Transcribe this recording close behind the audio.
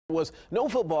Was no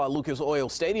football at Lucas Oil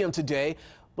Stadium today,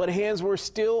 but hands were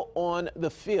still on the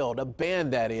field, a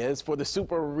band that is, for the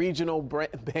Super Regional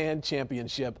Band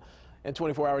Championship. And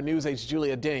 24-hour News 8's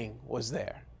Julia Ding was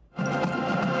there.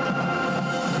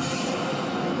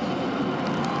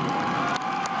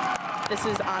 This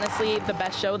is honestly the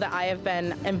best show that I have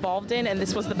been involved in, and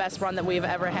this was the best run that we've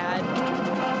ever had.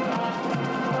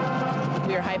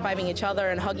 We were high-fiving each other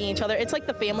and hugging each other. It's like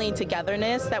the family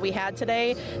togetherness that we had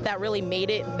today that really made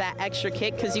it that extra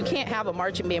kick, because you can't have a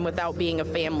marching band without being a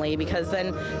family, because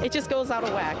then it just goes out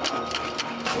of whack.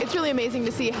 It's really amazing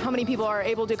to see how many people are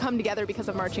able to come together because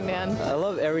of marching band. I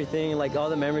love everything, like all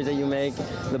the memories that you make,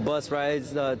 the bus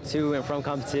rides to and from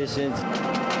competitions.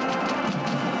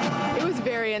 It was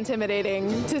very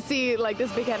intimidating to see like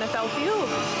this big NFL field.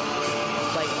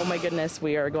 Like, oh my goodness,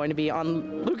 we are going to be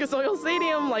on Lucas Oil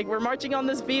Stadium. Like, we're marching on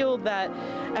this field that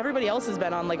everybody else has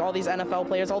been on, like all these NFL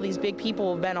players, all these big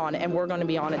people have been on, and we're going to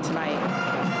be on it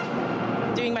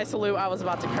tonight. Doing my salute, I was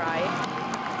about to cry.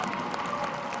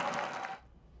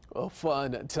 Well,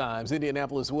 fun times.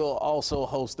 Indianapolis will also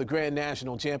host the Grand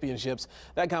National Championships.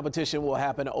 That competition will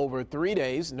happen over 3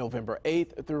 days, November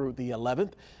 8th through the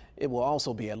 11th. It will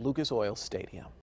also be at Lucas Oil Stadium.